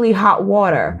 not really hot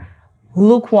water,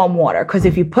 lukewarm water. Because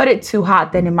if you put it too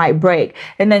hot, then it might break.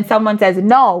 And then someone says,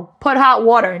 no, put hot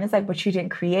water. And it's like, but you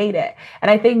didn't create it.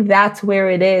 And I think that's where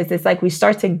it is. It's like we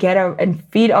start to get and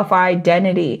feed off our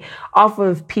identity off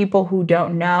of people who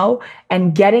don't know.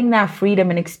 And getting that freedom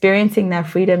and experiencing that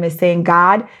freedom is saying,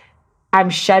 God, I'm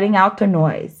shutting out the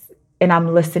noise and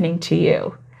I'm listening to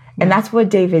you. Yeah. And that's what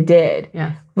David did.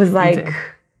 Yeah, was like,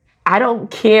 I don't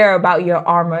care about your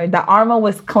armor. The armor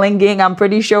was clinging. I'm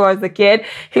pretty sure as a kid,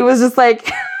 he was just like,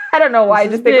 I don't know why I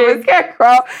just think of a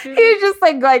scarecrow. He was just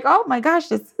like, oh my gosh,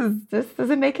 this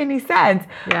doesn't make any sense.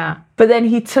 Yeah. But then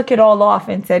he took it all off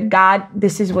and said, God,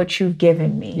 this is what you've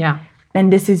given me. Yeah.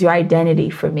 And this is your identity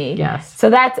for me. Yes. So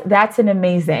that's an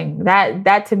amazing,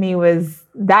 that to me was,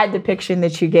 that depiction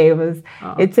that you gave was,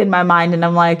 it's in my mind. And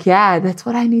I'm like, yeah, that's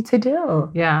what I need to do.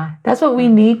 Yeah. That's what we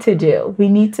need to do. We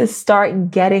need to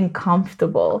start getting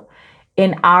comfortable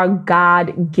in our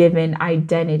God-given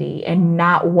identity and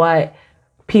not what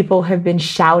people have been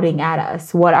shouting at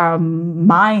us, what our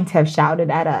minds have shouted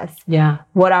at us. Yeah.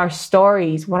 What our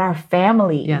stories, what our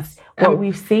families, what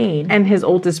we've seen. And his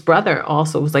oldest brother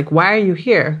also was like, why are you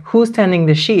here? Who's tending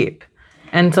the sheep?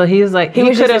 And so he was like, he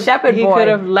was just a shepherd boy. He could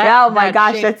have let oh my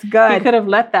gosh, sheep, that's good. He could have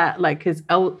let that, like his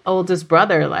oldest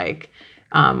brother, like,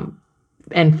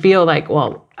 and feel like,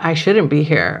 well, I shouldn't be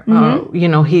here. You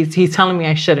know, he's telling me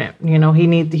I shouldn't. You know,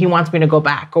 he wants me to go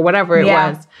back or whatever it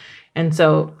was. And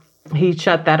so he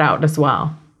shut that out as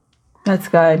well. That's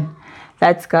good.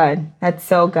 That's good. That's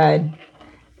so good.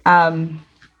 All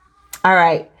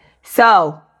right.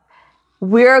 So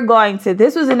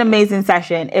this was an amazing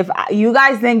session. If you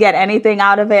guys didn't get anything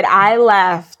out of it, I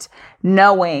left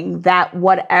knowing that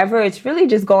whatever, it's really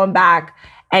just going back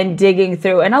and digging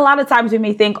through. And a lot of times we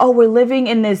may think, oh, we're living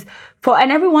in this,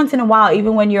 and every once in a while,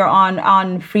 even when you're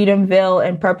on Freedomville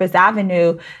and Purpose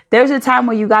Avenue, there's a time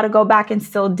where you got to go back and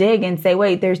still dig and say,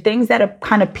 wait, there's things that are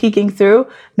kind of peeking through.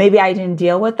 Maybe I didn't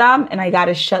deal with them, and I got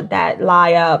to shut that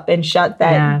lie up and shut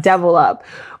that devil up.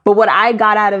 But what I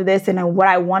got out of this, and what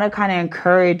I want to kind of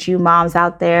encourage you moms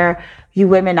out there, you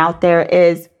women out there,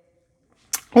 is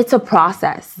it's a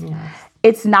process. Yes.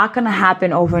 It's not going to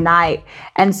happen overnight.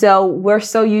 And so we're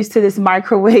so used to this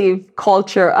microwave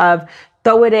culture of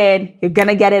throw it in, you're going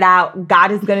to get it out.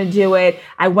 God is going to do it.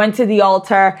 I went to the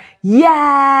altar.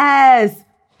 Yes,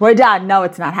 we're done. No,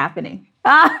 it's not happening.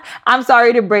 I'm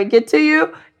sorry to break it to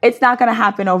you. It's not going to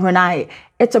happen overnight.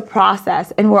 It's a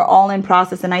process, and we're all in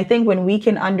process. And I think when we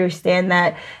can understand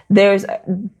that, there's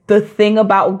the thing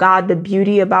about God, the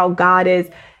beauty about God is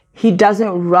he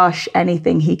doesn't rush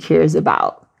anything he cares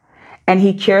about. And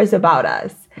he cares about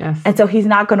us. Yes. And so he's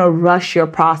not going to rush your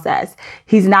process.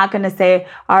 He's not going to say,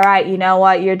 all right, you know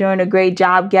what? You're doing a great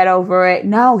job. Get over it.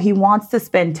 No, he wants to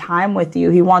spend time with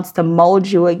you. He wants to mold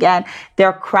you again. There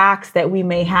are cracks that we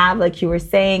may have, like you were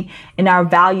saying, in our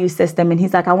value system. And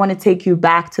he's like, I want to take you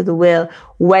back to the wheel,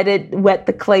 wet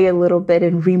the clay a little bit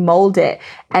and remold it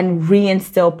and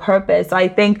reinstill purpose. So I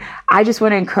think I just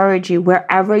want to encourage you,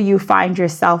 wherever you find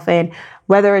yourself in,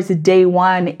 whether it's day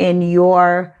one in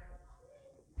your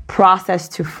process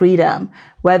to freedom,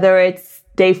 whether it's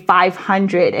day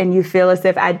 500 and you feel as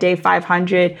if at day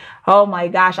 500, oh my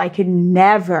gosh, I can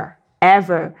never,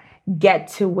 ever get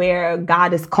to where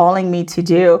God is calling me to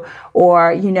do.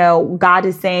 Or, you know, God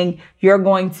is saying, you're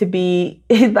going to be,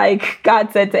 like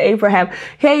God said to Abraham,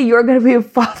 hey, you're going to be a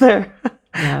father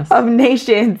of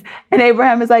nations. And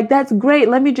Abraham is like, that's great.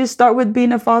 Let me just start with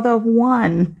being a father of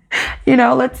one. You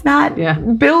know, let's not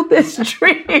build this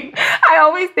dream. I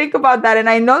always think about that. And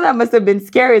I know that must have been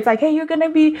scary. It's like, hey, you're going to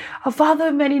be a father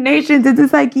of many nations. It's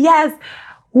just like, yes,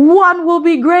 one will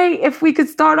be great if we could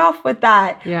start off with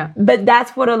that. Yeah. But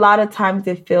that's what a lot of times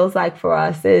it feels like for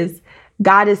us, is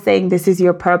God is saying, this is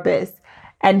your purpose.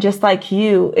 And just like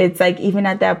you, it's like, even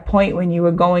at that point when you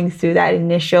were going through that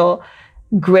initial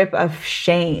grip of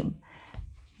shame,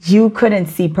 you couldn't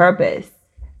see purpose.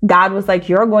 God was like,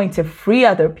 you're going to free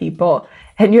other people.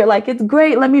 And you're like, it's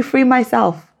great. Let me free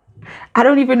myself. I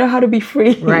don't even know how to be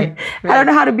free. Right. I don't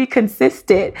know how to be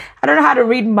consistent. I don't know how to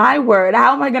read my word.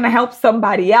 How am I going to help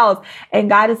somebody else? And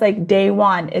God is like, day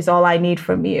one is all I need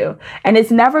from you. And it's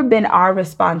never been our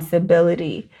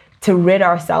responsibility to rid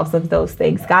ourselves of those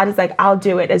things. God is like, I'll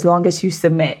do it as long as you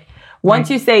submit.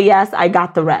 Once you say yes, I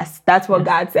got the rest. That's what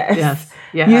God says. Yes.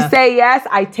 You say yes,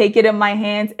 I take it in my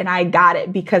hands and I got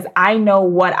it, because I know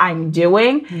what I'm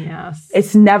doing. Yes.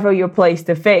 It's never your place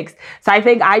to fix. So I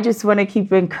think I just want to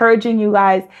keep encouraging you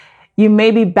guys. You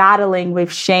may be battling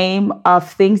with shame of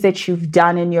things that you've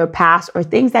done in your past, or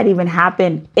things that even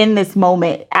happened in this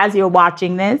moment as you're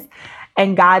watching this.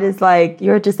 And God is like,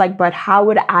 you're just like, but how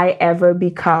would I ever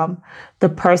become the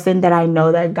person that I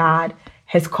know that God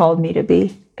has called me to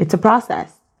be? It's a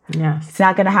process. Yes. It's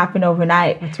not going to happen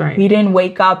overnight. That's right. You didn't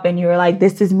wake up and you were like,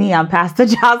 this is me, I'm Pastor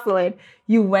Jocelyn.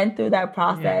 You went through that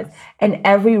process. Yes. And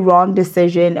every wrong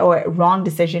decision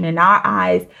in our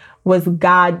eyes was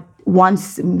God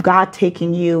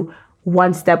taking you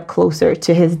one step closer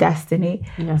to his destiny.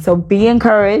 Yes. So be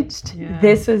encouraged. Yes.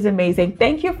 This was amazing.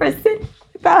 Thank you for sitting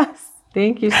with us.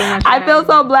 Thank you so much. I feel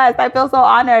so blessed. I feel so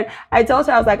honored. I told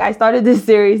her, I was like, I started this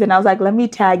series and I was like, let me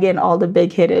tag in all the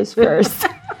big hitters first.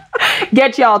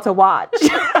 Get y'all to watch.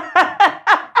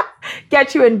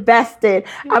 Get you invested.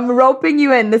 I'm roping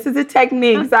you in. This is a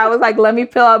technique. So I was like, let me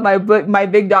fill out my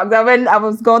big dogs. I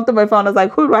was going through my phone. I was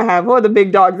like, who do I have? Who are the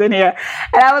big dogs in here?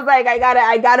 And I was like,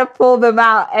 I gotta pull them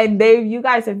out. And you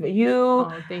guys thank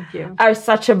you. Are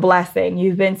such a blessing.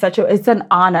 You've been it's an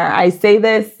honor. I say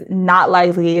this not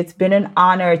lightly. It's been an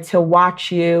honor to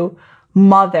watch you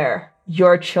mother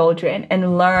your children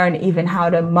and learn even how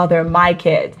to mother my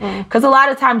kids. Because a lot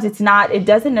of times it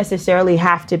doesn't necessarily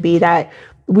have to be that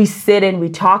we sit and we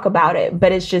talk about it,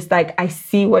 but it's just like, I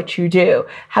see what you do,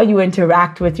 how you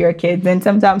interact with your kids. And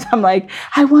sometimes I'm like,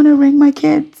 I want to ring my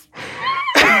kids.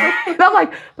 And I'm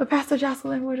like, but Pastor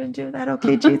Jocelyn wouldn't do that.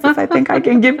 Okay, Jesus, I think I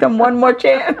can give them one more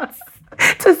chance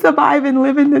to survive and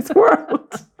live in this world.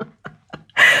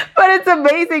 But it's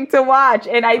amazing to watch.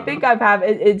 And I think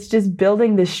it's just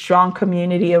building this strong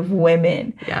community of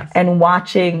women and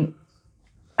watching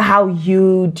how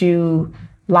you do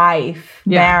life,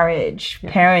 marriage,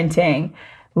 parenting,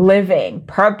 living,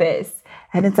 purpose.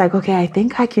 And it's like, okay, I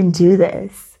think I can do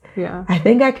this. Yeah. I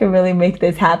think I can really make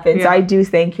this happen. Yeah. So I do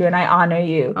thank you and I honor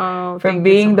you for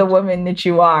being the woman that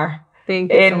you are.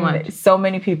 Thank you so much. In so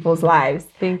many people's lives.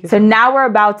 Thank you. So now we're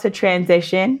about to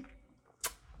transition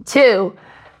to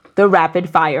the rapid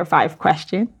fire 5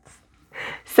 questions.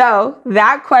 So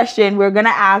that question, we're going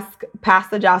to ask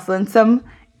Pastor Jocelyn some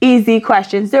easy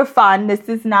questions. They're fun. This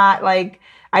is not like,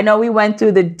 I know we went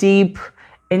through the deep,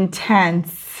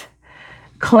 intense,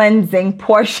 cleansing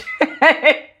portion,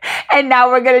 and now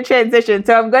we're going to transition.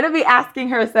 So I'm going to be asking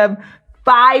her some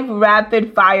 5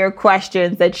 rapid fire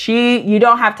questions that you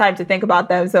don't have time to think about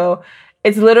them. So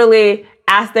it's literally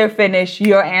as they're finished,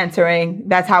 you're answering.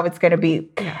 That's how it's going to be.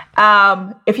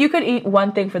 Yeah. If you could eat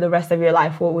one thing for the rest of your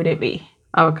life, what would it be?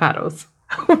 Avocados.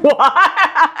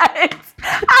 What?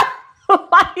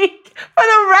 Like, for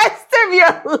the rest of your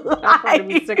life. I'll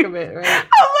probably be sick of it, right?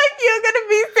 I'm like, you're going to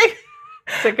be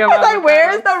sick of it. I was like,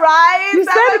 where's the rice? You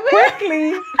said it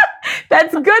quickly.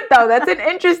 That's good, though. That's an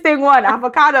interesting one.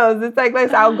 Avocados. It's like,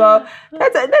 I'll go.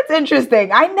 That's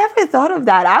interesting. I never thought of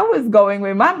that. I was going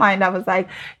with my mind. I was like,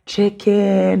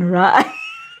 chicken, rice.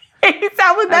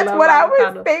 That's what I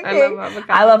was thinking.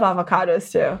 I love avocados,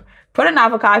 too. Put an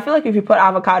avocado. I feel like if you put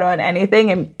avocado on anything,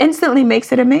 it instantly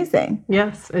makes it amazing.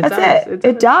 Yes, it does. That's it.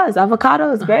 It does.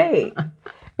 Avocado is great.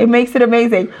 It makes it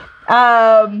amazing.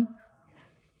 Coffee,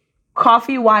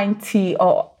 wine, tea,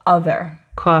 or other?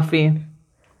 Coffee.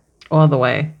 All the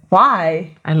way.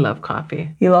 Why? I love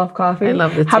coffee. You love coffee? I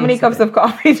love the taste. How many cups of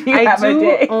coffee do you have a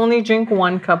day? I do only drink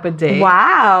 1 cup a day.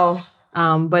 Wow.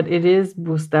 But it is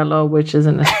Bustelo, which is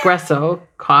an espresso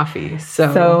coffee.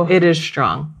 So it is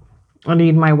strong. I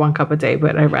need my 1 cup a day,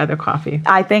 but I'd rather coffee.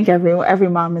 I think every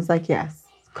mom is like, yes,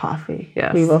 coffee.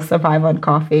 Yes. We will survive on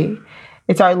coffee.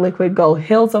 It's our liquid gold.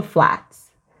 Hills or flats?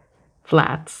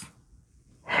 Flats.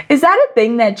 Is that a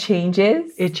thing that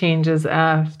changes? It changes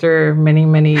after many,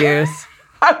 many years.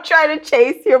 I'm trying to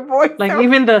chase your voice. Like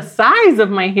even the size of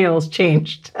my heels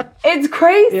changed. It's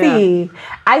crazy. Yeah.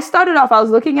 I was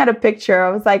looking at a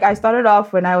picture. I started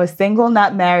off when I was single,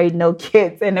 not married, no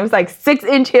kids. And it was like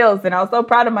 6-inch heels. And I was so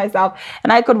proud of myself.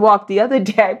 And I could walk. The other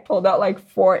day, I pulled out like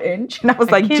 4-inch. And I was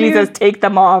like, Jesus, take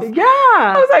them off. Yeah.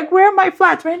 I was like, where are my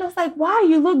flats? Randall's like, why?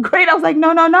 You look great. I was like,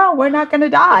 no. We're not going to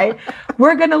die.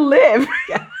 We're going to live.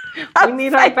 We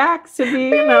need our backs to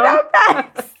be, Our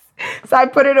backs. So I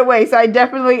put it away. So I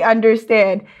definitely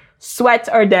understand. Sweats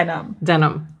or denim?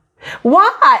 Denim.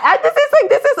 Why?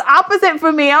 This is opposite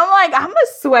for me. I'm like, I'm a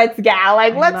sweats gal.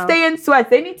 Like, let's stay in sweats.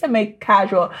 They need to make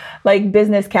casual, like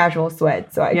business casual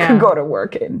sweats so I can go to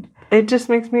work in. It just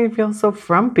makes me feel so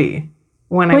frumpy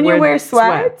when you wear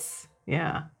sweats.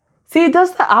 Yeah. See, it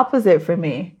does the opposite for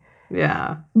me.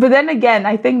 Yeah. But then again,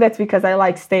 I think that's because I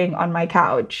like staying on my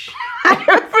couch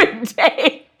every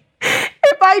day.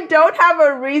 If I don't have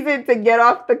a reason to get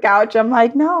off the couch, I'm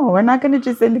like, no, we're not going to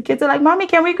just, and the kids are like, Mommy,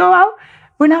 can we go out?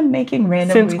 We're not making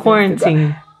random Since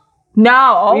quarantine. No,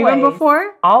 always. Even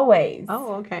before? Always.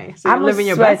 Oh, okay. So you're living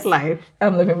your best life.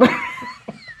 I'm living living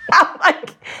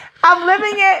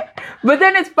it. But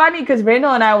then it's funny because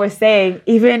Randall and I were saying,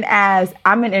 even as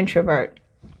I'm an introvert,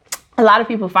 a lot of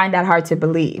people find that hard to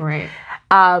believe. Right.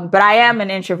 But I am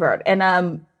an introvert.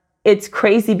 And it's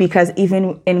crazy because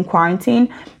even in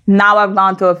quarantine, now I've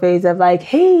gone through a phase of like,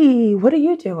 hey, what are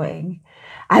you doing?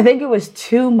 I think it was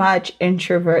too much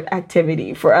introvert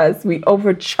activity for us. We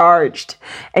overcharged,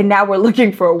 and now we're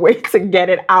looking for a way to get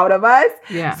it out of us.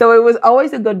 Yeah. So it was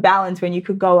always a good balance when you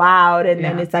could go out, and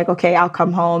then it's like, okay, I'll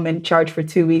come home and charge for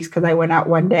 2 weeks because I went out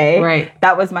one day. Right.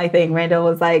 That was my thing. Randall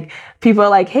was like, people are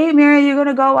like, hey, Mary, you're going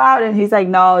to go out? And he's like,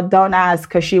 no, don't ask,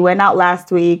 because she went out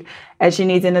last week and she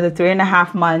needs another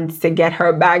 3.5 months to get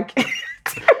her back.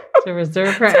 To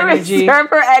reserve her energy. Reserve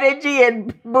her energy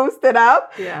and boost it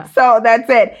up. Yeah. So that's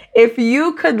it. If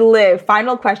you could live,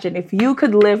 final question, if you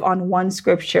could live on one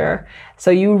scripture,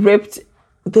 so you ripped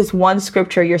this one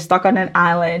scripture, you're stuck on an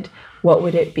island, what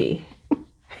would it be?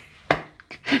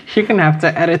 You're going to have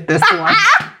to edit this one.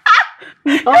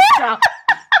 No.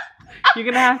 You're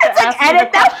going to have to ask me the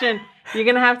question. You're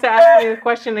going to have to ask me the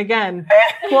question again.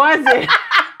 Pause it.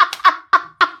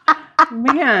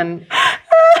 Man.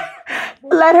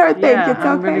 Let her think. It's okay.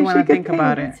 I really want to think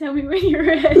about it. Tell me when you're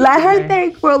ready. Let her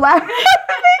think. We'll let her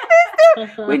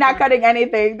think. We're not cutting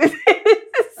anything. This is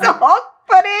all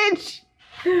footage.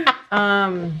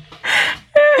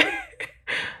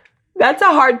 That's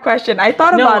a hard question. I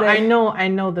thought about it. I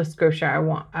know the scripture.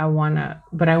 I want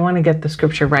to get the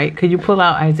scripture right. Could you pull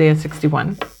out Isaiah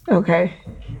 61? Okay.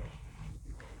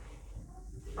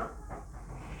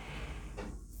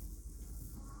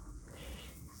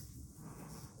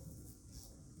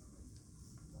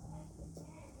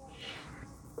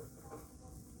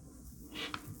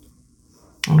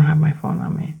 I don't have my phone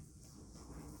on me.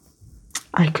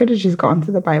 I could have just gone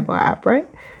to the Bible app, right?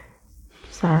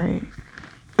 Sorry.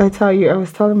 I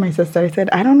was telling my sister, I said,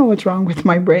 I don't know what's wrong with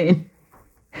my brain.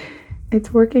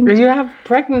 It's working. You have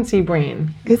pregnancy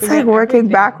brain. It's like working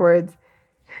backwards.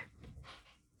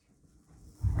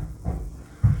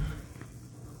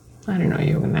 I didn't know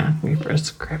you were going to ask me for a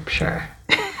scripture.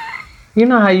 You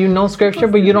know how you know scripture,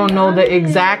 but you don't know the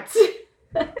exact...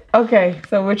 Okay,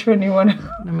 so which one do you want to...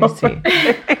 Let me see.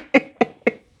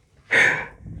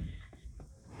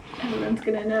 Everyone's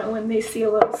gonna know when they see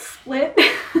a little split.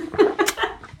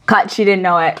 Cut, she didn't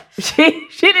know it. She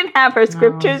didn't have her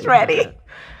scriptures ready.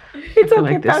 It's okay,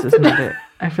 like this is not it.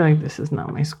 I feel like this is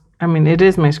not my... I mean, it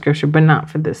is my scripture, but not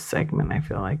for this segment. I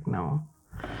feel like, no.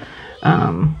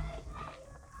 I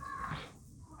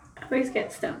always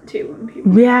get stumped, too, when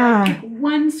people pick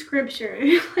one scripture.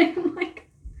 I'm like,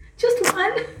 just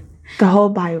one? The whole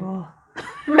Bible.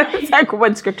 Right. It's like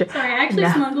one scripture. Sorry, I actually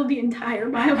smuggled the entire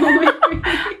Bible with me.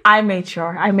 I made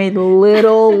sure. I made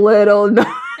little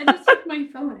notes. I just took my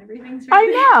phone. Everything's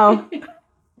right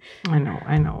I know.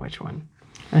 I know which one.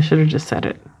 I should have just said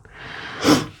it.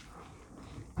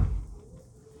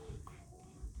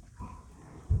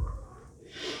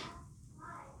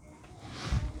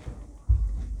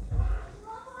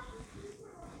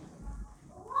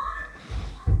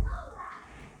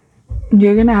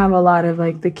 You're going to have a lot of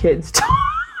like the kids talking.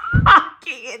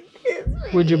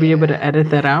 Would you be able to edit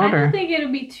that out? I don't think it'll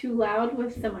be too loud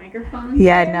with the microphone.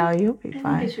 Yeah, no, you'll be fine.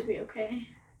 I think it should be okay.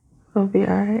 We'll be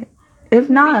all right. If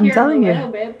not, I'm telling you. A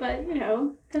little bit, but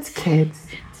that's kids.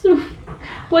 That's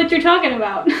what you're talking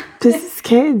about. This is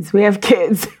kids. We have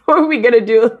kids. What are we going to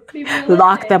do?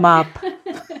 Lock them up.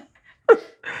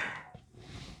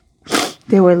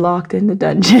 They were locked in the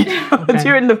dungeon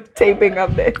during the taping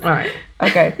of this. All right.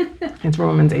 Okay. It's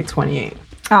Romans 8:28.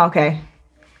 Oh, okay.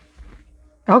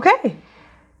 Okay.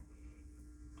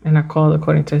 And are called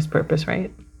according to his purpose,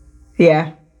 right?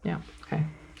 Yeah. Yeah. Okay.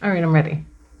 All right, I'm ready.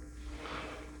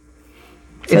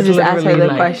 So just ask her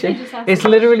the question. It's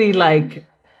literally like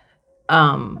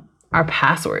our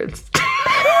passwords.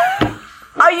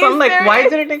 Are you so I'm like, serious? why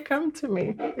didn't it come to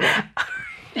me?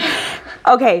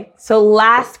 Okay, so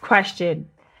last question.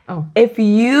 Oh. If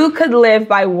you could live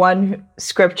by one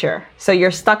scripture, so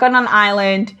you're stuck on an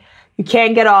island, you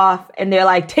can't get off, and they're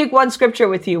like, take one scripture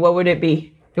with you, what would it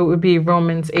be? It would be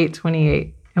Romans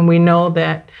 8:28. And we know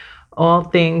that all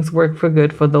things work for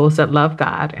good for those that love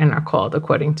God and are called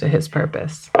according to his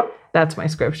purpose. That's my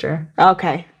scripture.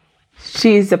 Okay.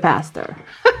 She's a pastor.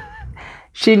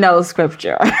 She knows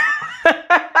scripture.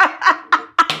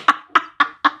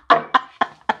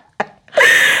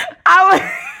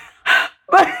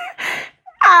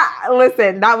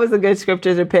 Listen, that was a good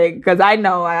scripture to pick because I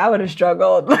know I would have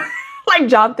struggled. Like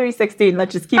John 3:16.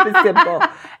 Let's just keep it simple.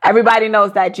 Everybody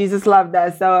knows that Jesus loved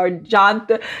us. So John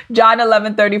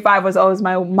 11:35 was always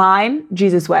mine.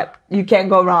 Jesus wept. You can't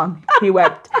go wrong. He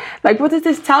wept. Like, what does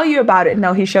this tell you about it?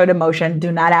 No, he showed emotion. Do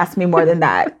not ask me more than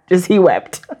that. Just he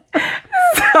wept.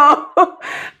 So,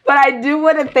 but I do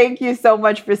want to thank you so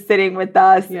much for sitting with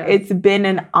us. Yes. It's been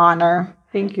an honor.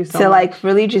 Thank you so much. To like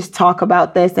really just talk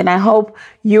about this. And I hope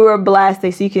you were blessed.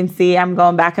 As you can see, I'm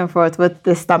going back and forth with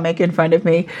the stomach in front of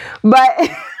me. But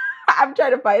I'm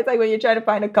trying to find, it's like when you're trying to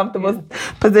find a comfortable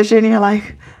position, you're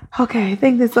like, okay, I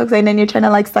think this looks, and then you're trying to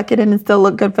like suck it in and still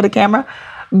look good for the camera.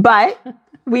 But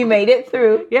we made it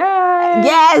through. Yeah.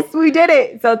 Yes, we did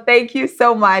it. So thank you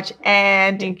so much.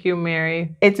 And Thank you,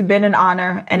 Mary. it's been an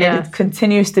honor, and Yes. it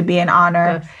continues to be an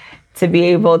honor Yes. to be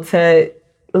able to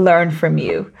learn from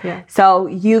you. Yeah. So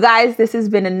you guys, this has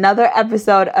been another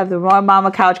episode of the Royal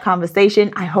Mama Couch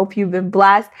Conversation. I hope you've been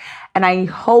blessed, and I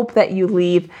hope that you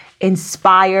leave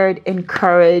inspired,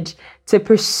 encouraged to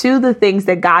pursue the things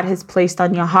that God has placed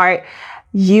on your heart.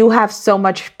 You have so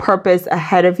much purpose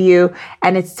ahead of you,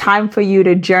 and it's time for you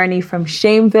to journey from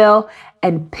Shameville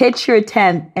and pitch your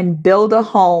tent and build a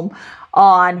home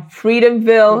on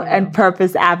Freedomville and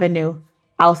Purpose Avenue.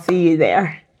 I'll see you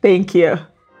there. Thank you.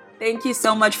 Thank you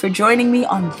so much for joining me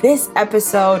on this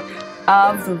episode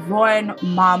of the Royal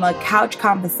Mama Couch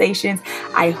Conversations.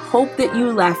 I hope that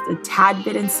you left a tad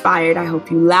bit inspired. I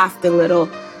hope you laughed a little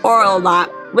or a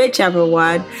lot, whichever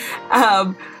one.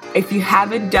 If you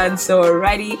haven't done so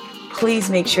already, please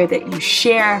make sure that you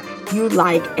share, you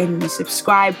like, and you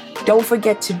subscribe. Don't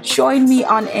forget to join me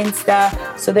on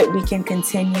Insta so that we can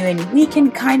continue and we can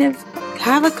kind of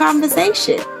have a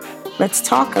conversation. Let's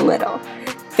talk a little.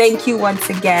 Thank you once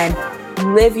again.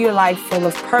 Live your life full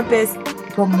of purpose,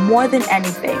 but more than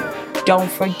anything, don't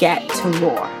forget to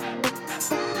roar.